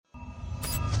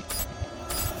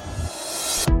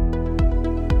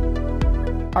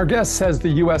Our guest says the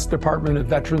U.S. Department of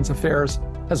Veterans Affairs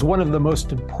has one of the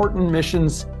most important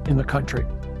missions in the country,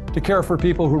 to care for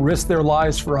people who risk their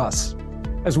lives for us.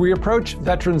 As we approach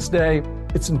Veterans Day,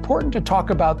 it's important to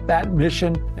talk about that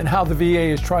mission and how the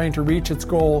VA is trying to reach its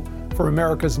goal for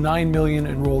America's 9 million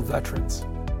enrolled veterans.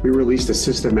 We released a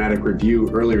systematic review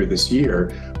earlier this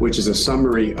year, which is a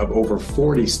summary of over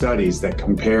 40 studies that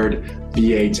compared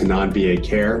VA to non-VA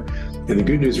care. And the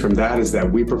good news from that is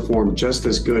that we perform just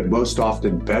as good, most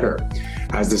often better,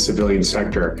 as the civilian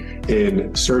sector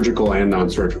in surgical and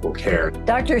non-surgical care.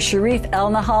 Dr. Shereef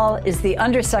Elnahal is the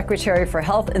Undersecretary for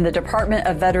Health in the Department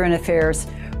of Veteran Affairs,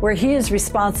 where he is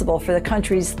responsible for the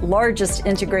country's largest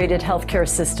integrated healthcare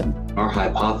system. Our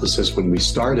hypothesis when we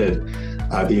started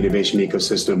the innovation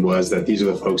ecosystem was that these are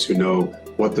the folks who know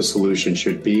what the solution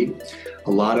should be.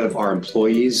 A lot of our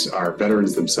employees are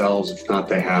veterans themselves, if not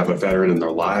they have a veteran in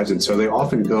their lives. And so they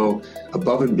often go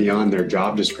above and beyond their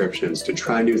job descriptions to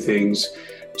try new things,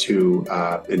 to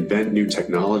invent new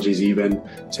technologies even,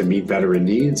 to meet veteran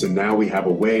needs. And now we have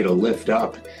a way to lift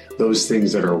up those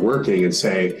things that are working and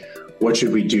say, what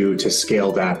should we do to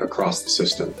scale that across the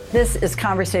system? This is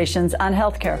Conversations on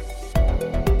Healthcare.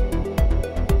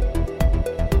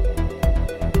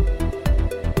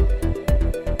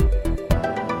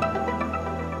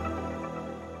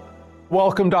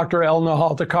 Welcome, Dr.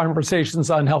 Elnahal, to Conversations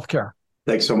on Healthcare.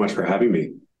 Thanks so much for having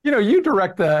me. You know, you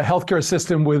direct the healthcare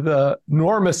system with an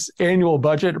enormous annual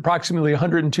budget, approximately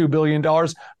 $102 billion. I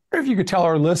wonder if you could tell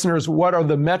our listeners what are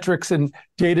the metrics and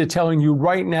data telling you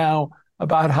right now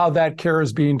about how that care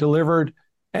is being delivered,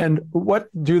 and what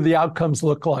do the outcomes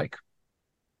look like?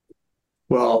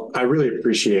 Well, I really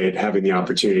appreciate having the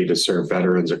opportunity to serve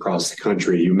veterans across the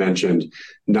country. You mentioned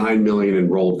 9 million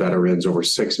enrolled veterans, over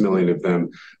 6 million of them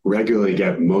regularly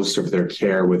get most of their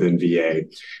care within VA.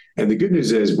 And the good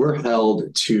news is we're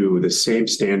held to the same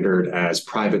standard as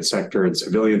private sector and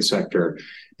civilian sector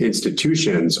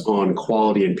institutions on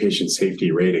quality and patient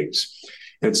safety ratings.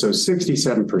 And so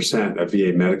 67% of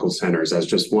VA medical centers, as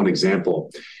just one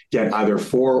example, get either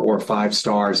 4 or 5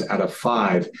 stars out of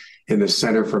 5 in the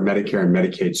Center for Medicare and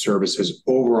Medicaid Services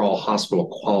overall hospital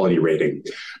quality rating.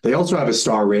 They also have a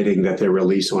star rating that they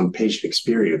release on patient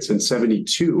experience, and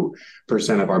 72%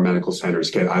 of our medical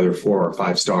centers get either 4 or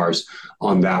 5 stars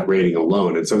on that rating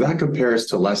alone. And so that compares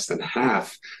to less than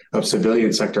half of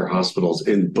civilian sector hospitals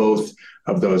in both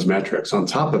of those metrics. On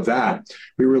top of that,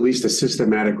 we released a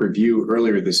systematic review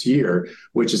earlier this year,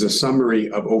 which is a summary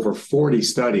of over 40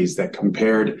 studies that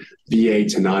compared VA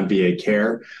to non-VA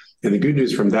care. And the good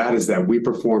news from that is that we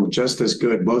perform just as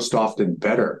good, most often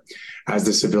better, as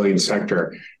the civilian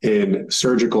sector in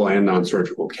surgical and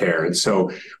non-surgical care. And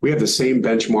so we have the same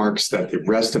benchmarks that the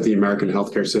rest of the American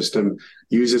healthcare system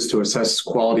uses to assess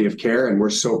quality of care. And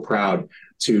we're so proud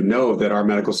to know that our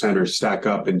medical centers stack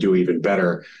up and do even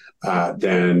better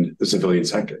than the civilian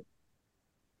sector.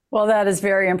 Well, that is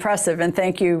very impressive, and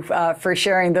thank you for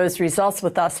sharing those results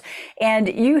with us. And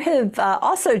you have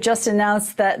also just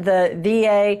announced that the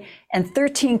VA and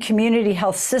 13 community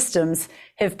health systems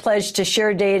have pledged to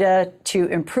share data to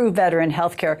improve veteran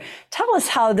healthcare. Tell us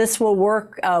how this will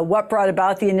work, what brought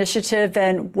about the initiative,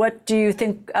 and what do you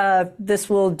think this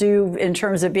will do in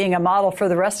terms of being a model for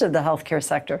the rest of the healthcare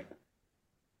sector?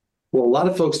 Well, a lot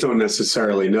of folks don't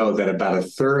necessarily know that about a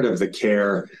third of the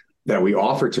care that we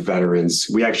offer to veterans,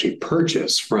 we actually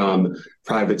purchase from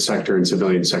private sector and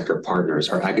civilian sector partners,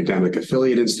 our academic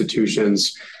affiliate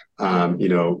institutions,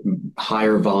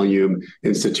 higher volume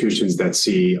institutions that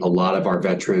see a lot of our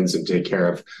veterans and take care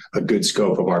of a good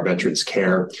scope of our veterans'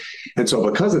 care. And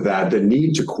so because of that, the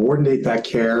need to coordinate that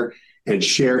care and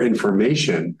share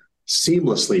information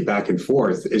seamlessly back and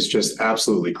forth is just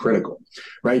absolutely critical.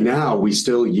 Right now, we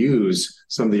still use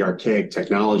some of the archaic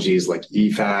technologies like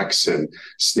e-fax and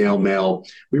snail mail.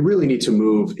 We really need to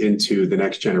move into the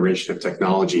next generation of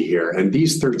technology here. And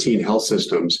these 13 health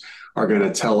systems are going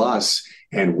to tell us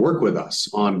and work with us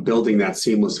on building that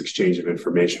seamless exchange of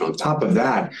information. On top of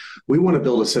that, we want to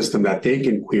build a system that they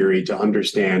can query to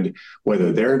understand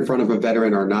whether they're in front of a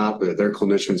veteran or not, whether their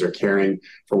clinicians are caring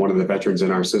for one of the veterans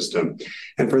in our system.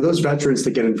 And for those veterans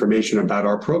to get information about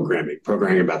our programming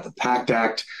about the PACT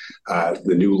Act,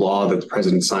 the new law that the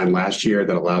president signed last year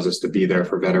that allows us to be there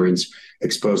for veterans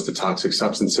exposed to toxic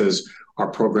substances, our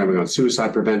programming on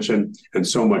suicide prevention, and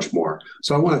so much more.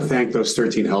 So I want to thank those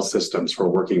 13 health systems for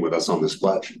working with us on this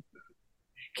pledge.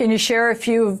 Can you share a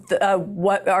few of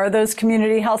what are those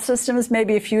community health systems?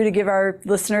 Maybe a few to give our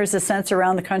listeners a sense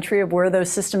around the country of where those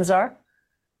systems are?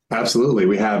 Absolutely.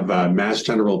 We have Mass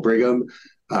General Brigham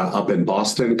up in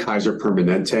Boston, Kaiser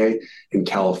Permanente in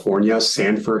California,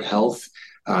 Sanford Health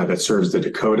that serves the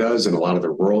Dakotas and a lot of the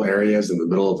rural areas in the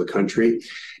middle of the country.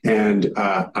 And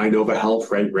Inova Health,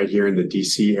 right here in the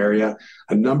DC area,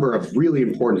 a number of really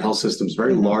important health systems,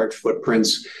 very large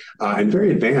footprints, and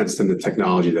very advanced in the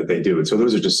technology that they do. And so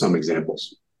those are just some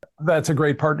examples. That's a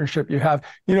great partnership you have.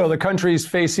 You know, the country's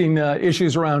facing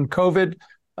issues around COVID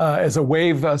as a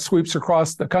wave sweeps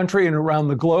across the country and around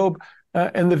the globe.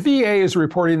 And the VA is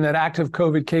reporting that active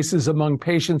COVID cases among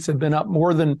patients have been up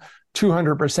more than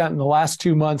 200% in the last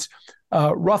 2 months.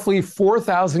 Roughly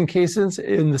 4,000 cases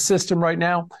in the system right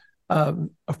now.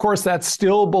 Of course, that's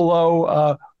still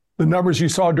below the numbers you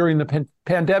saw during the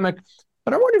pandemic.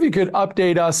 But I wonder if you could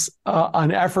update us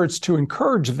on efforts to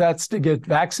encourage vets to get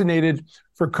vaccinated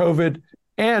for COVID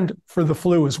and for the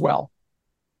flu as well.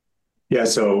 Yeah,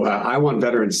 so I want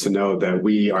veterans to know that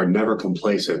we are never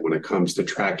complacent when it comes to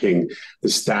tracking the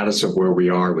status of where we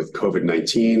are with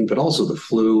COVID-19, but also the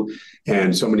flu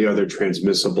and so many other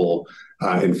transmissible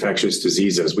infectious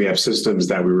diseases. We have systems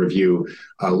that we review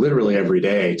literally every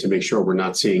day to make sure we're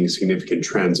not seeing significant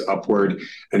trends upward.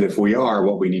 And if we are,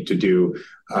 what we need to do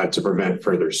to prevent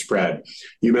further spread.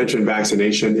 You mentioned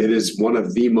vaccination. It is one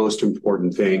of the most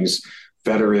important things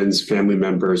veterans, family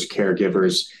members,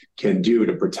 caregivers can do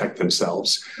to protect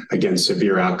themselves against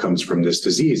severe outcomes from this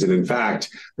disease. And in fact,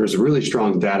 there's really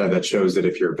strong data that shows that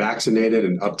if you're vaccinated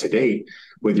and up to date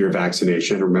with your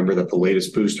vaccination, remember that the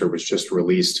latest booster was just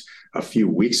released a few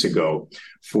weeks ago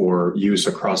for use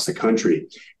across the country.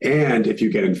 And if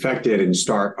you get infected and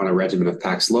start on a regimen of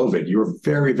Paxlovid, you're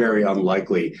very, very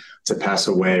unlikely to pass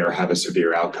away or have a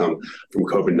severe outcome from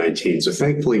COVID-19. So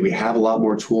thankfully, we have a lot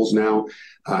more tools now,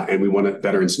 and we want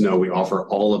veterans to know we offer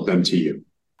all of them to you.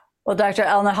 Well, Dr.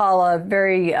 Elnahal, a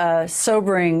very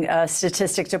sobering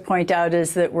statistic to point out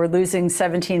is that we're losing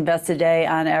 17 vets a day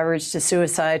on average to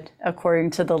suicide, according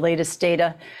to the latest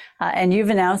data. And you've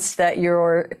announced that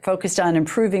you're focused on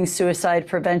improving suicide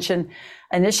prevention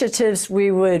initiatives.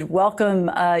 We would welcome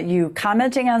you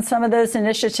commenting on some of those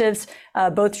initiatives,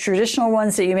 both traditional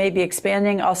ones that you may be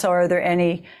expanding. Also, are there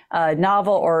any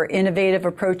novel or innovative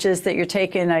approaches that you're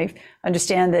taking? I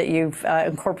understand that you've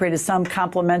incorporated some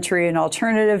complementary and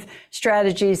alternative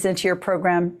strategies into your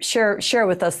program. Share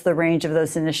with us the range of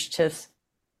those initiatives.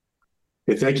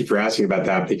 Hey, thank you for asking about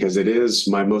that, because it is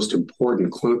my most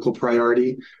important clinical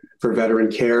priority for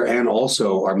veteran care and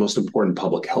also our most important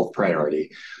public health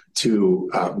priority to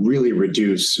really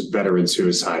reduce veteran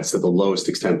suicides to the lowest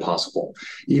extent possible.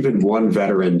 Even one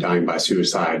veteran dying by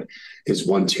suicide is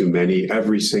one too many.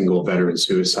 Every single veteran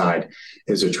suicide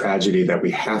is a tragedy that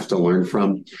we have to learn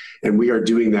from. And we are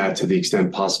doing that to the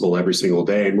extent possible every single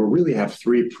day. And we really have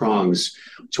three prongs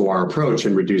to our approach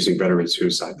in reducing veteran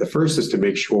suicide. The first is to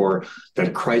make sure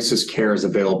that crisis care is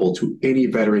available to any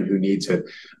veteran who needs it,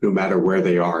 no matter where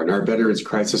they are. And our Veterans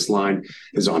Crisis Line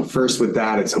is on first with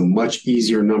that. It's a much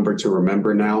easier number to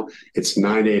remember now. It's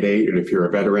 988. And if you're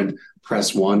a veteran,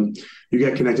 press 1. You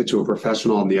get connected to a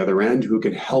professional on the other end who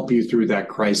can help you through that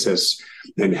crisis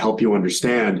and help you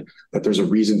understand that there's a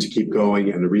reason to keep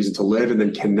going and a reason to live, and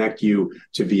then connect you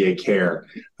to VA care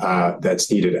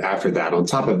that's needed after that. On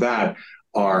top of that,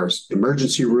 our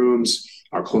emergency rooms,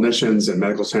 our clinicians and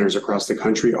medical centers across the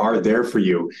country are there for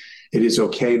you. It is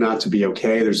okay not to be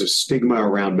okay. There's a stigma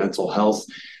around mental health.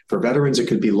 For veterans, it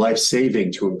could be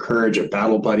life-saving to encourage a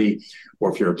battle buddy,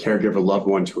 or if you're a caregiver loved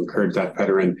one, to encourage that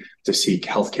veteran to seek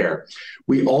healthcare.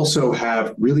 We also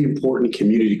have really important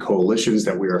community coalitions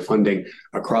that we are funding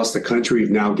across the country.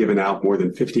 We've now given out more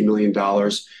than $50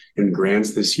 million in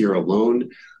grants this year alone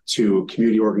to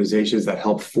community organizations that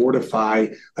help fortify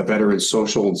a veteran's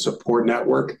social and support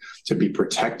network to be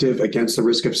protective against the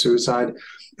risk of suicide.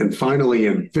 And finally,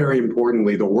 and very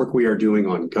importantly, the work we are doing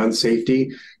on gun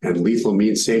safety and lethal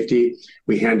means safety.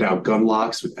 We hand out gun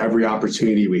locks with every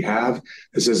opportunity we have.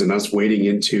 This isn't us wading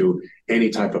into any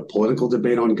type of political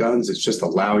debate on guns. It's just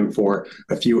allowing for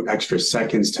a few extra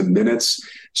seconds to minutes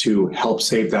to help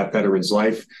save that veteran's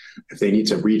life. If they need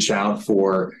to reach out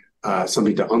for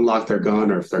something to unlock their gun,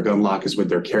 or if their gun lock is with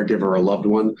their caregiver or loved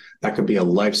one, that could be a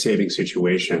life-saving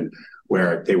situation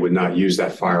where they would not use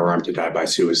that firearm to die by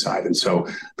suicide. And so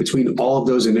between all of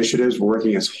those initiatives, we're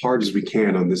working as hard as we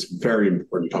can on this very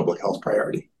important public health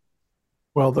priority.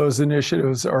 Well, those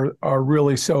initiatives are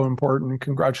really so important.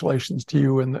 Congratulations to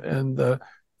you and the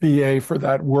VA for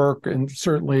that work, and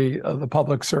certainly the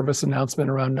public service announcement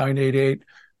around 988,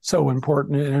 so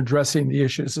important in addressing the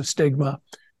issues of stigma.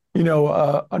 You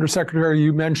know, Undersecretary,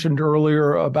 you mentioned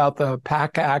earlier about the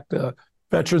PAC Act.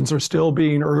 Veterans are still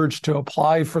being urged to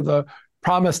apply for the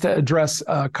promise to address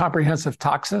comprehensive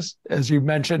toxins. As you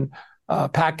mentioned,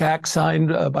 PAC Act signed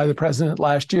by the president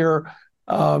last year.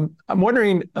 I'm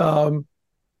wondering,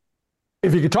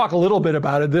 If you could talk a little bit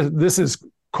about it, this is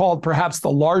called perhaps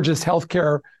the largest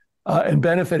healthcare and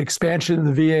benefit expansion in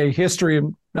the VA history.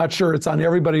 I'm not sure it's on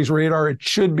everybody's radar. It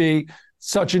should be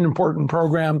such an important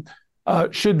program.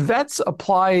 Should vets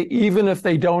apply even if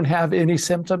they don't have any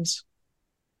symptoms?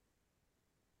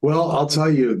 Well, I'll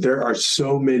tell you, there are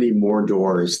so many more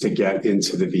doors to get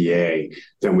into the VA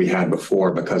than we had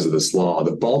before because of this law.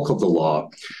 The bulk of the law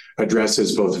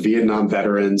addresses both Vietnam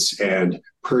veterans and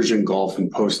Persian Gulf and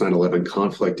post 9/11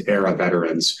 conflict era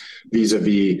veterans,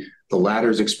 vis-a-vis the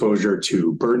latter's exposure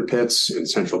to burn pits in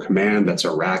Central Command, that's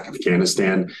Iraq,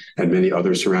 Afghanistan, and many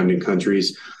other surrounding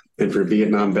countries. And for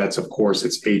Vietnam vets, of course,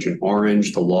 it's Agent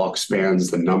Orange. The law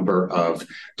expands the number of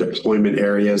deployment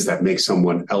areas that make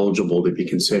someone eligible to be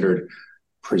considered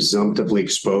presumptively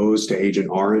exposed to Agent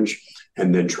Orange,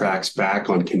 and then tracks back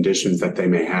on conditions that they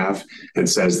may have and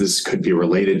says this could be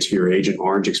related to your Agent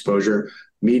Orange exposure,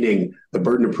 meaning the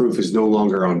burden of proof is no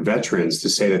longer on veterans to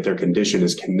say that their condition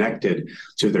is connected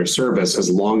to their service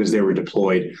as long as they were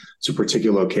deployed to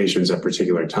particular locations at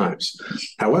particular times.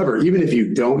 However, even if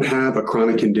you don't have a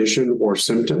chronic condition or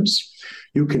symptoms,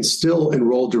 you can still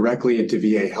enroll directly into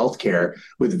VA healthcare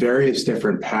with various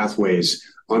different pathways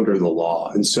under the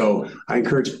law. And so I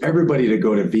encourage everybody to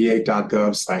go to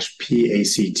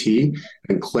va.gov/PACT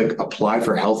and click apply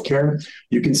for healthcare.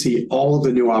 You can see all of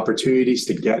the new opportunities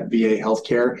to get VA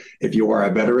healthcare. If you are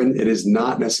a veteran, it is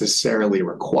not necessarily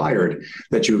required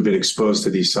that you have been exposed to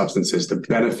these substances to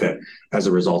benefit as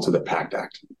a result of the PACT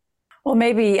Act. Well,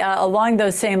 maybe along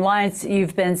those same lines,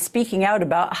 you've been speaking out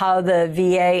about how the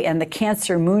VA and the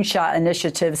Cancer Moonshot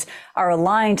initiatives are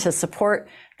aligned to support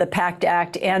the PACT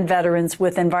Act and veterans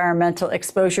with environmental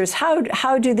exposures.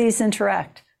 How do these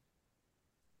interact?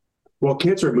 Well,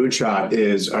 Cancer Moonshot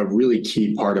is a really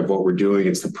key part of what we're doing.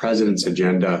 It's the president's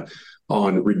agenda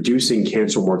on reducing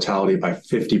cancer mortality by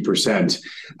 50%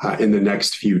 in the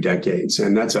next few decades.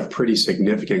 And that's a pretty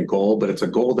significant goal, but it's a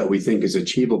goal that we think is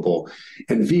achievable.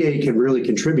 And VA can really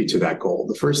contribute to that goal.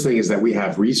 The first thing is that we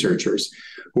have researchers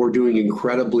who are doing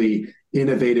incredibly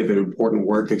innovative and important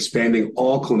work, expanding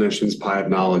all clinicians' pie of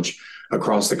knowledge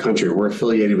across the country. We're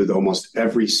affiliated with almost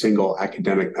every single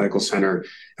academic medical center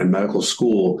and medical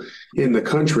school in the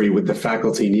country with the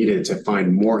faculty needed to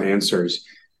find more answers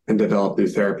and develop new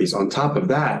therapies. On top of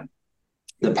that,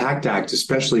 the PACT Act,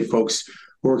 especially folks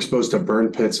who are exposed to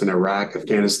burn pits in Iraq,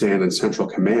 Afghanistan, and Central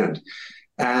Command,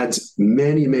 adds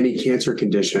many, many cancer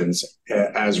conditions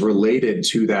as related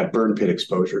to that burn pit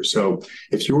exposure. So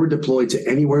if you were deployed to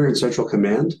anywhere in Central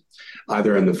Command,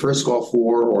 either in the first Gulf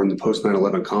War or in the post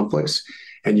 9/11 conflicts,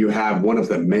 and you have one of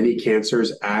the many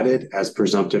cancers added as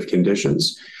presumptive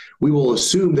conditions, we will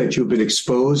assume that you've been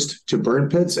exposed to burn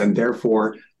pits and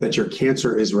therefore that your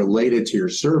cancer is related to your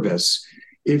service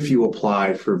if you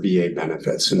apply for VA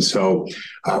benefits. And so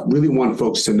really want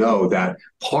folks to know that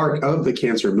part of the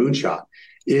Cancer Moonshot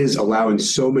is allowing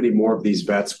so many more of these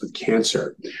vets with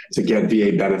cancer to get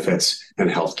VA benefits and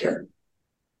health care.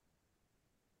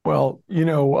 Well,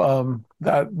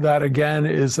 that again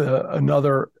is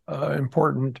another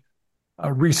important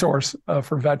resource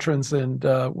for veterans, and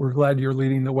we're glad you're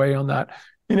leading the way on that.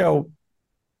 You're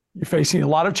facing a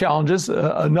lot of challenges.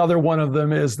 Another one of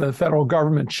them is the federal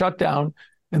government shutdown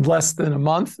in less than a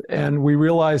month, and we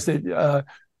realize that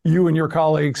you and your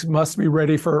colleagues must be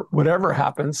ready for whatever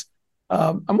happens.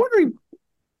 I'm wondering,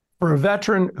 for a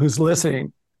veteran who's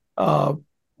listening,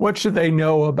 what should they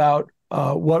know about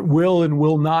what will and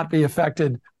will not be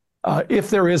affected if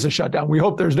there is a shutdown? We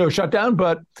hope there's no shutdown,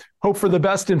 but hope for the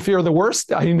best and fear the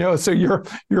worst. I know, so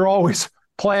you're always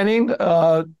planning.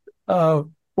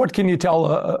 What can you tell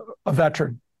a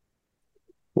veteran?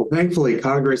 Well, thankfully,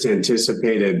 Congress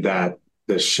anticipated that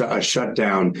a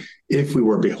shutdown, if we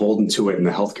were beholden to it in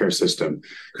the healthcare system,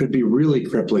 could be really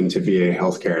crippling to VA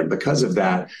healthcare. And because of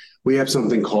that, we have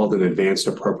something called an advanced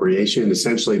appropriation.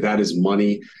 Essentially, that is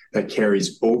money that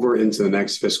carries over into the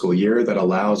next fiscal year that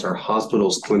allows our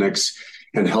hospitals, clinics,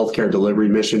 and healthcare delivery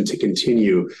mission to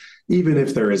continue even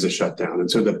if there is a shutdown.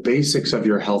 And so the basics of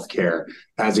your healthcare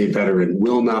as a veteran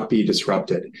will not be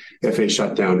disrupted if a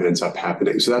shutdown ends up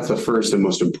happening. So that's the first and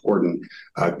most important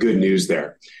good news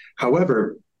there.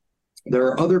 However, there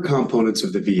are other components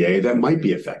of the VA that might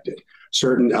be affected.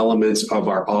 Certain elements of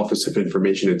our Office of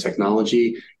Information and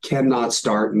Technology cannot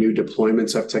start new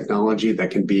deployments of technology that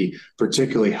can be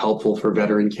particularly helpful for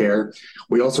veteran care.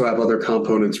 We also have other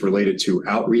components related to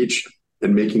outreach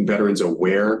and making veterans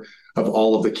aware of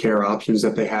all of the care options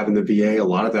that they have in the VA. A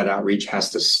lot of that outreach has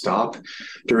to stop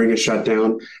during a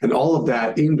shutdown. And all of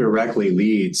that indirectly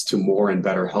leads to more and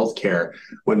better healthcare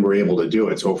when we're able to do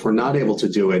it. So if we're not able to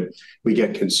do it, we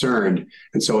get concerned.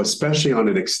 And so especially on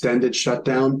an extended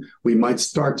shutdown, we might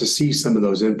start to see some of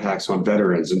those impacts on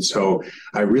veterans. And so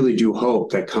I really do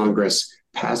hope that Congress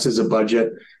passes a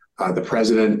budget. The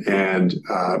president and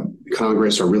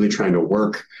Congress are really trying to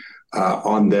work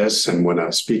on this. And when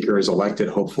a speaker is elected,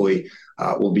 hopefully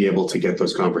we'll be able to get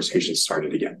those conversations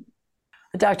started again.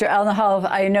 Dr. Elnahal,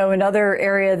 I know another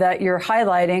area that you're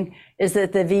highlighting is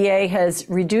that the VA has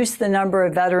reduced the number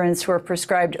of veterans who are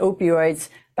prescribed opioids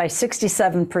by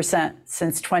 67%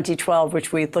 since 2012,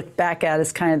 which we look back at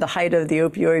as kind of the height of the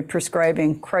opioid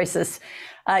prescribing crisis.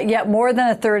 Yet more than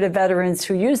a third of veterans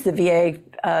who use the VA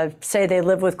say they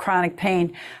live with chronic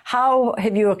pain. How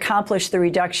have you accomplished the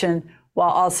reduction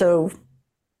while also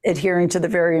adhering to the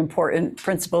very important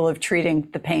principle of treating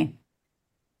the pain?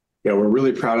 Yeah, we're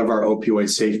really proud of our opioid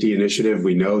safety initiative.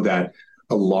 We know that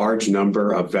a large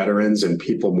number of veterans and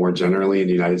people more generally in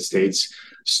the United States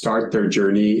start their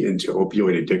journey into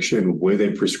opioid addiction with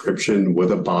a prescription,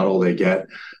 with a bottle they get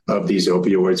of these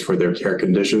opioids for their care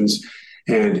conditions.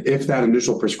 And if that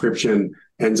initial prescription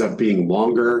ends up being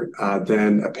longer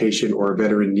than a patient or a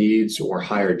veteran needs, or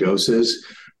higher doses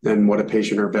than what a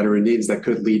patient or veteran needs, that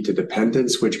could lead to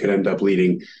dependence, which could end up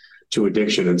leading to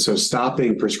addiction. And so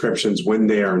stopping prescriptions when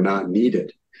they are not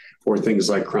needed for things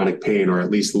like chronic pain, or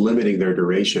at least limiting their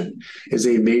duration, is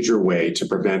a major way to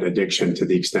prevent addiction to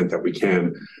the extent that we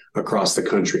can across the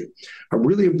country. A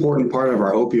really important part of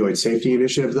our opioid safety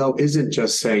initiative, though, isn't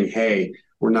just saying, hey,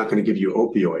 we're not going to give you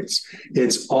opioids.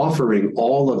 It's offering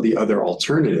all of the other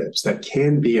alternatives that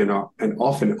can be and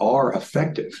often are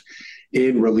effective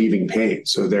in relieving pain.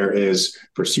 So there is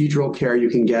procedural care you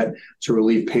can get to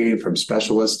relieve pain from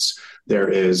specialists. There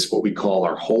is what we call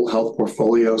our whole health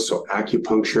portfolio, so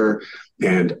acupuncture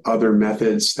and other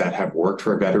methods that have worked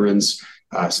for veterans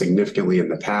significantly in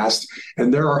the past.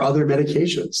 And there are other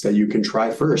medications that you can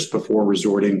try first before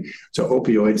resorting to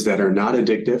opioids that are not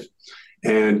addictive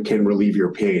and can relieve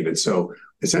your pain. And so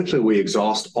essentially we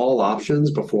exhaust all options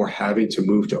before having to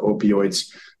move to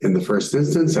opioids in the first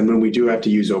instance. And when we do have to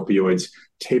use opioids,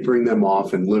 tapering them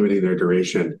off and limiting their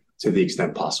duration to the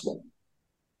extent possible.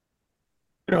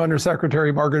 You know,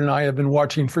 Undersecretary Margaret and I have been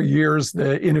watching for years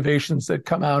the innovations that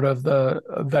come out of the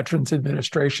Veterans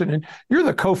Administration. And you're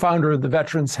the co-founder of the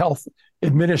Veterans Health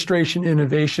Administration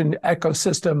Innovation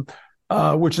Ecosystem,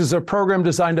 which is a program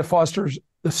designed to foster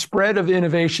the spread of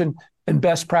innovation and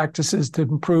best practices to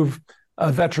improve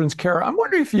veterans care. I'm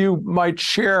wondering if you might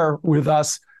share with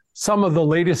us some of the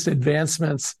latest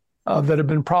advancements that have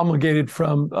been promulgated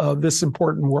from this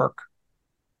important work.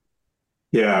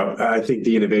 Yeah, I think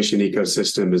the innovation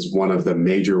ecosystem is one of the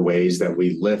major ways that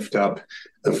we lift up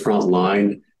the front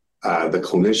line, the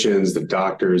clinicians, the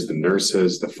doctors, the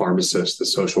nurses, the pharmacists, the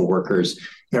social workers,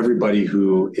 everybody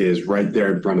who is right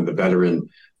there in front of the veteran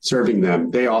serving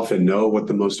them. They often know what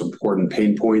the most important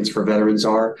pain points for veterans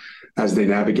are as they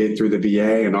navigate through the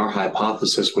VA. And our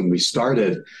hypothesis when we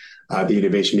started the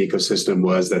innovation ecosystem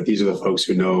was that these are the folks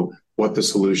who know what the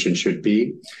solution should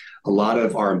be. A lot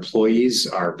of our employees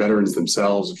are veterans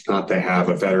themselves, if not, they have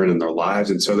a veteran in their lives.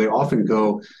 And so they often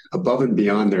go above and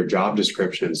beyond their job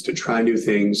descriptions to try new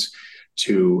things,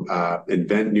 to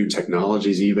invent new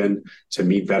technologies, even to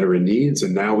meet veteran needs.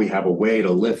 And now we have a way to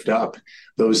lift up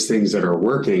those things that are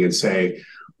working and say,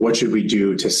 what should we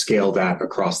do to scale that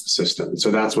across the system? And so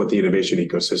that's what the innovation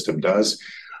ecosystem does.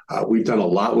 We've done a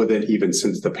lot with it even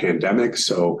since the pandemic.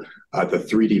 So the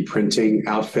 3D printing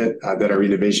outfit that our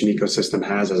innovation ecosystem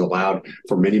has allowed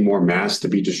for many more masks to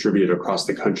be distributed across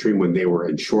the country when they were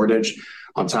in shortage.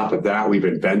 On top of that, we've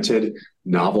invented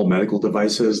novel medical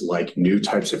devices like new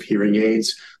types of hearing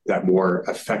aids that more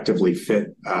effectively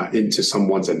fit into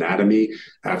someone's anatomy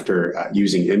after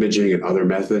using imaging and other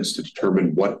methods to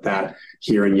determine what that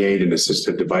hearing aid and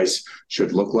assistive device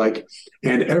should look like.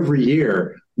 And every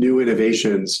year, new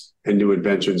innovations and new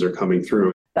inventions are coming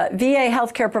through. But VA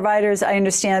healthcare providers, I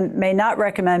understand, may not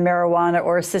recommend marijuana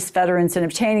or assist veterans in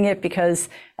obtaining it because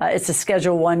it's a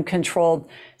Schedule I controlled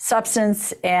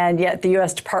substance. And yet the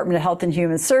U.S. Department of Health and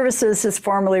Human Services has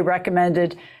formally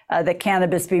recommended that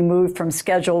cannabis be moved from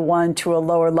Schedule I to a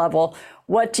lower level.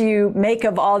 What do you make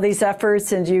of all these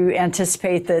efforts? And do you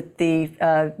anticipate that the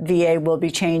VA will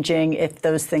be changing if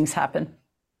those things happen?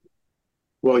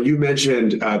 Well, you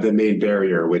mentioned the main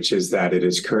barrier, which is that it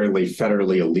is currently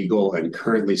federally illegal and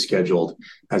currently scheduled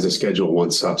as a Schedule I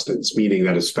substance, meaning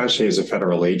that especially as a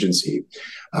federal agency,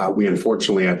 we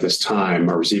unfortunately at this time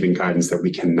are receiving guidance that we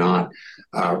cannot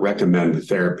recommend the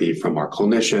therapy from our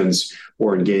clinicians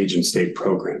or engage in state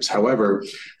programs. However,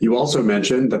 you also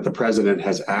mentioned that the president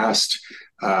has asked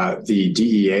the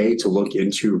DEA to look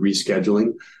into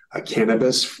rescheduling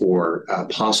cannabis for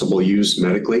possible use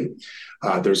medically.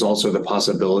 There's also the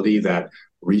possibility that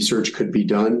research could be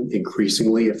done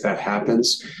increasingly if that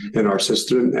happens in our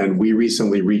system. And we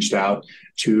recently reached out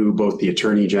to both the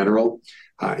Attorney General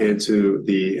and to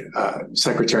the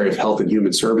Secretary of Health and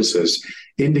Human Services,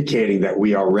 indicating that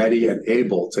we are ready and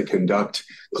able to conduct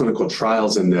clinical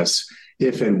trials in this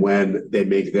if and when they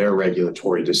make their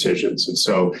regulatory decisions. And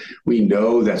so we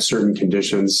know that certain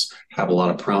conditions have a lot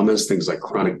of promise, things like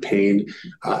chronic pain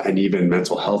and even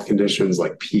mental health conditions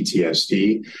like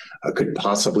PTSD could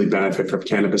possibly benefit from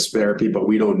cannabis therapy, but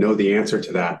we don't know the answer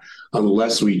to that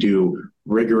unless we do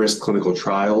rigorous clinical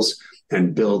trials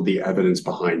and build the evidence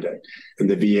behind it. And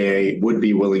the VA would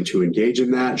be willing to engage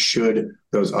in that should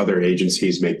those other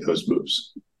agencies make those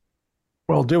moves.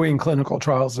 Well, doing clinical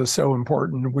trials is so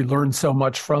important. We learn so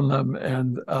much from them,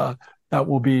 and that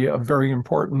will be very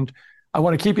important. I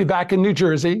want to keep you back in New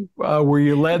Jersey, where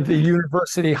you led the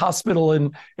University Hospital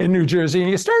in New Jersey.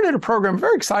 And you started a program, a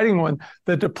very exciting one,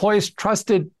 that deploys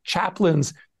trusted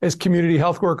chaplains as community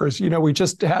health workers. You know, we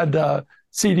just had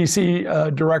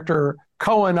CDC Director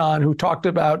Cohen on, who talked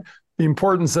about the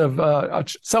importance of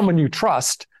someone you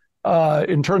trust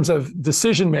in terms of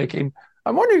decision-making. I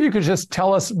wonder if you could just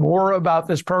tell us more about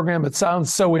this program. It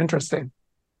sounds so interesting.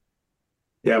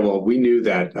 Yeah, well, we knew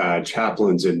that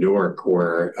chaplains in Newark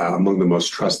were among the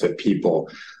most trusted people,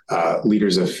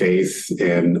 leaders of faith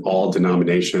in all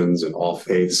denominations and all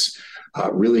faiths,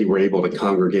 really were able to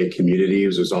congregate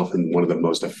communities. It was often one of the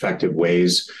most effective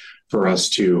ways for us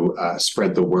to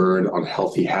spread the word on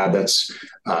healthy habits,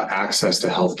 access to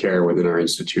healthcare within our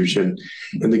institution.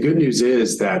 And the good news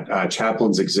is that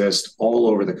chaplains exist all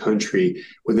over the country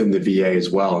within the VA as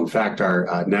well. In fact,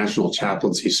 our National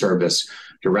Chaplaincy Service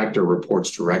Director reports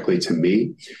directly to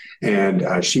me,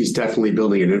 and she's definitely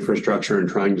building an infrastructure and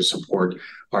trying to support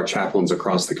our chaplains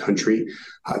across the country.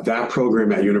 That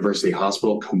program at University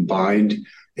Hospital combined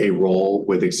a role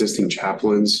with existing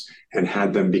chaplains and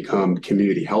had them become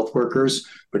community health workers,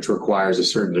 which requires a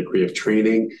certain degree of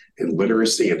training and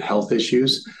literacy and health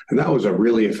issues. And that was a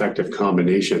really effective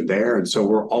combination there. And so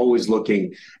we're always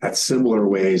looking at similar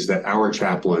ways that our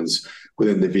chaplains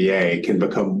within the VA can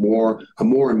become a more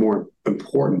and more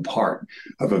important part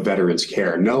of a veteran's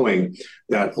care, knowing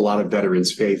that a lot of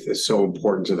veterans' faith is so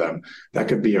important to them. That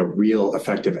could be a real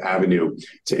effective avenue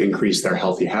to increase their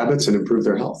healthy habits and improve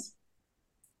their health.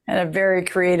 And a very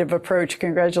creative approach.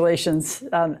 Congratulations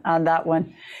on that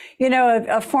one. You know,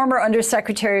 a former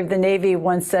Undersecretary of the Navy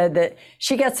once said that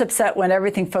she gets upset when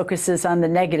everything focuses on the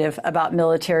negative about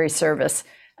military service.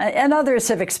 And others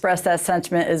have expressed that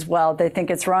sentiment as well. They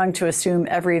think it's wrong to assume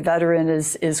every veteran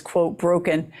is quote,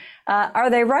 broken. Are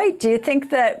they right? Do you think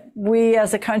that we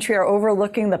as a country are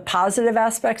overlooking the positive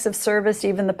aspects of service,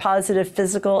 even the positive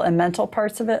physical and mental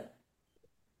parts of it?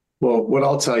 Well, what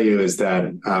I'll tell you is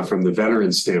that from the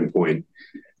veteran standpoint,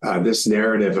 this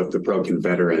narrative of the broken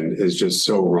veteran is just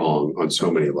so wrong on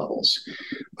so many levels.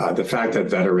 The fact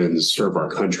that veterans serve our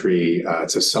country,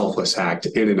 it's a selfless act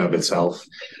in and of itself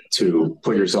to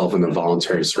put yourself in the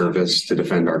voluntary service to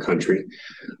defend our country.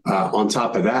 On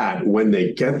top of that, when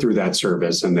they get through that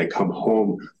service and they come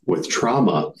home with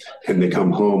trauma and they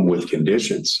come home with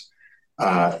conditions,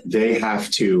 they have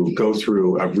to go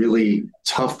through a really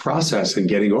tough process in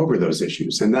getting over those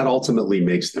issues. And that ultimately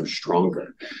makes them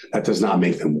stronger. That does not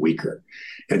make them weaker.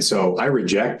 And so I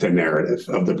reject the narrative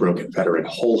of the broken veteran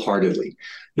wholeheartedly,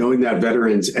 knowing that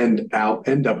veterans end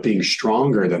up being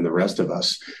stronger than the rest of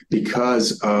us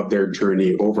because of their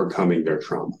journey overcoming their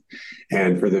trauma.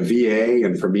 And for the VA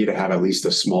and for me to have at least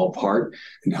a small part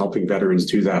in helping veterans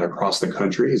do that across the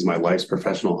country is my life's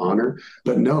professional honor.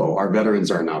 But no, our veterans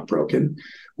are not broken.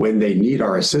 When they need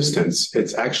our assistance,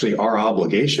 it's actually our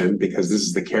obligation, because this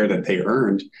is the care that they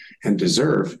earned and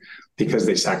deserve, because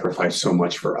they sacrifice so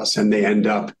much for us. And they end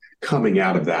up coming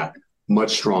out of that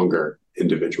much stronger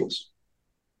individuals.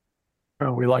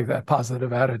 Well, we like that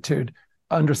positive attitude.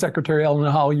 Undersecretary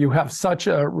Elnahal, you have such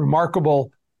a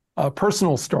remarkable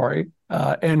personal story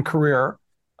and career.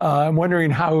 I'm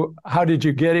wondering how did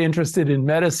you get interested in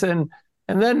medicine?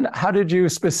 And then how did you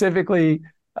specifically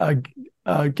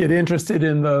get interested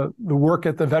in the work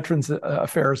at the Veterans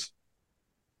Affairs?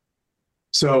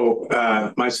 So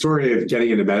my story of getting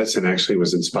into medicine actually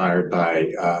was inspired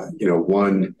by,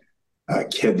 one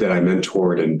kid that I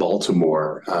mentored in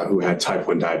Baltimore who had type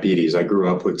 1 diabetes. I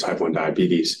grew up with type 1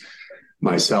 diabetes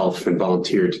myself and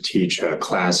volunteered to teach a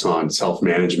class on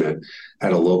self-management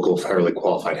at a local federally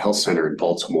qualified health center in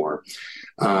Baltimore.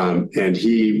 And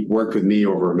he worked with me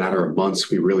over a matter of months.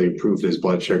 We really improved his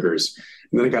blood sugars.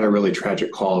 And then I got a really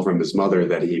tragic call from his mother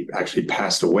that he actually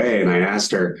passed away. And I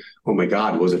asked her, oh my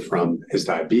God, was it from his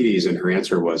diabetes? And her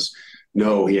answer was,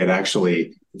 no, he had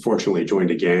actually, unfortunately,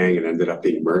 joined a gang and ended up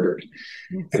being murdered.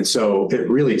 And so it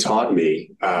really taught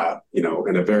me, in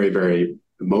a very, very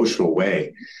emotional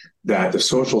way, that the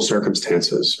social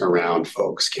circumstances around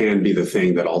folks can be the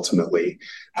thing that ultimately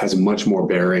has much more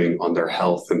bearing on their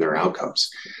health and their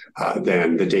outcomes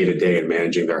than the day-to-day and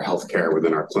managing their healthcare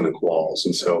within our clinic walls.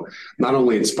 And so not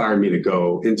only inspired me to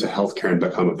go into healthcare and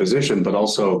become a physician, but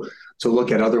also to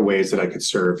look at other ways that I could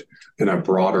serve in a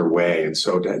broader way. And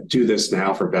so to do this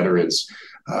now for veterans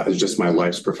is just my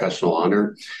life's professional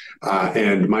honor.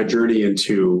 And my journey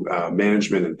into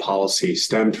management and policy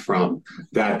stemmed from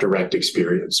that direct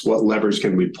experience. What levers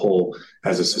can we pull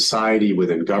as a society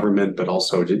within government, but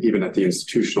also even at the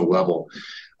institutional level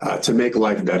to make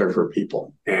life better for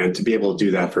people? And to be able to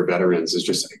do that for veterans is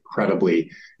just an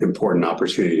incredibly important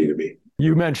opportunity to me.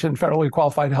 You mentioned federally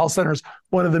qualified health centers.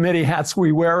 One of the many hats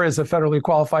we wear is a federally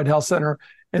qualified health center.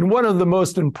 And one of the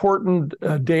most important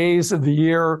days of the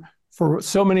year for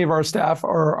so many of our staff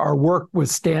are our work with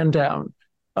stand down,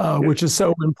 which is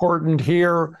so important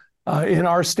here in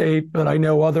our state. But I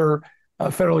know other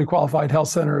federally qualified health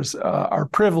centers are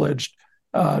privileged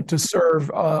to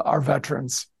serve our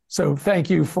veterans. So thank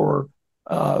you for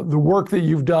the work that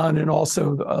you've done and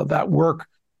also that work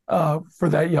for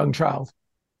that young child.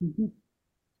 Mm-hmm.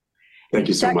 Thank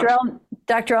you so much.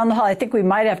 Dr. Elnahal, I think we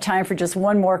might have time for just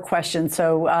one more question.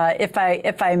 So if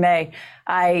I may,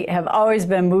 I have always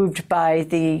been moved by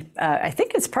I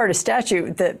think it's part of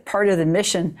statute, that part of the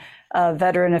mission of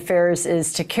Veteran Affairs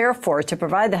is to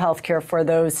provide the health care for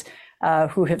those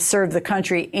who have served the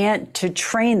country and to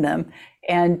train them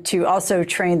and to also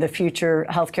train the future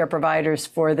healthcare providers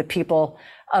for the people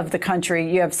of the country.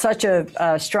 You have such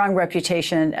a strong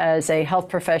reputation as a health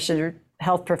profession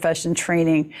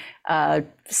training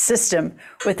system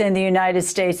within the United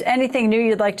States. Anything new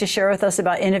you'd like to share with us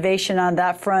about innovation on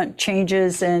that front,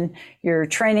 changes in your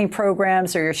training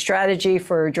programs or your strategy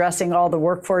for addressing all the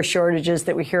workforce shortages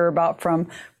that we hear about from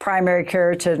primary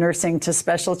care to nursing to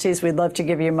specialties? We'd love to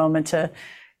give you a moment to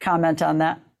comment on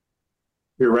that.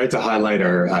 You're right to highlight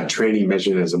our training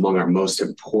mission as among our most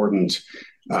important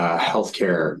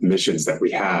healthcare missions that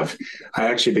we have. I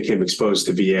actually became exposed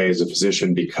to VA as a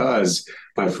physician because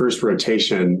my first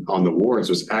rotation on the wards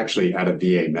was actually at a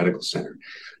VA medical center.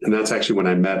 And that's actually when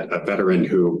I met a veteran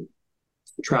who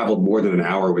traveled more than an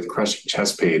hour with crushing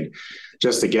chest pain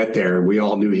just to get there. And we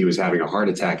all knew he was having a heart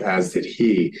attack, as did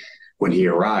he when he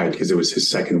arrived, because it was his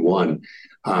second one.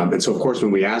 And so, of course,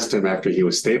 when we asked him after he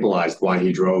was stabilized why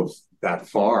he drove that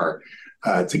far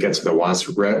to get to the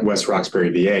West Roxbury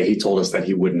VA, he told us that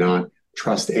he would not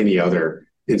trust any other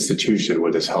institution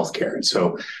with his healthcare. And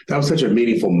so that was such a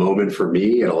meaningful moment for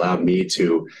me. It allowed me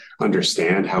to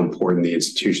understand how important the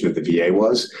institution of the VA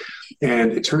was.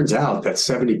 And it turns out that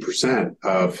 70%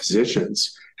 of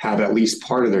physicians have at least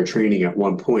part of their training at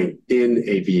one point in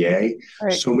a VA.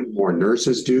 Right. So many more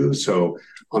nurses do. So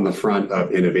on the front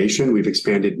of innovation, we've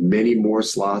expanded many more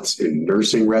slots in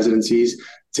nursing residencies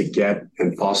to get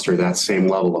and foster that same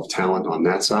level of talent on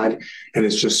that side. And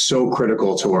it's just so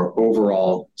critical to our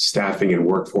overall staffing and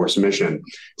workforce mission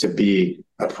to be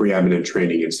a preeminent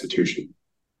training institution.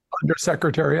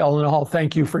 Undersecretary Elnahal,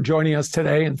 thank you for joining us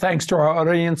today. And thanks to our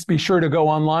audience. Be sure to go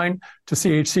online to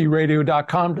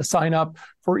chcradio.com to sign up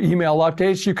for email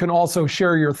updates. You can also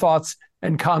share your thoughts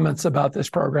and comments about this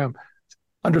program.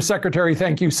 Undersecretary,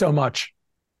 thank you so much.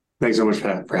 Thanks so much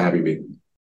for having me.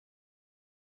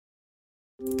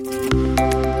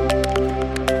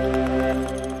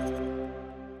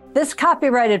 This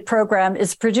copyrighted program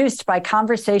is produced by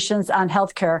Conversations on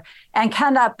Healthcare and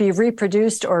cannot be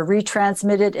reproduced or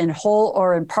retransmitted in whole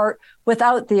or in part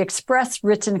without the express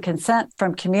written consent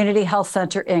from Community Health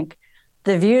Center, Inc.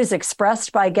 The views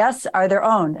expressed by guests are their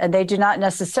own, and they do not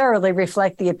necessarily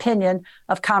reflect the opinion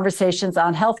of Conversations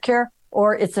on Healthcare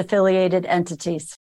or its affiliated entities.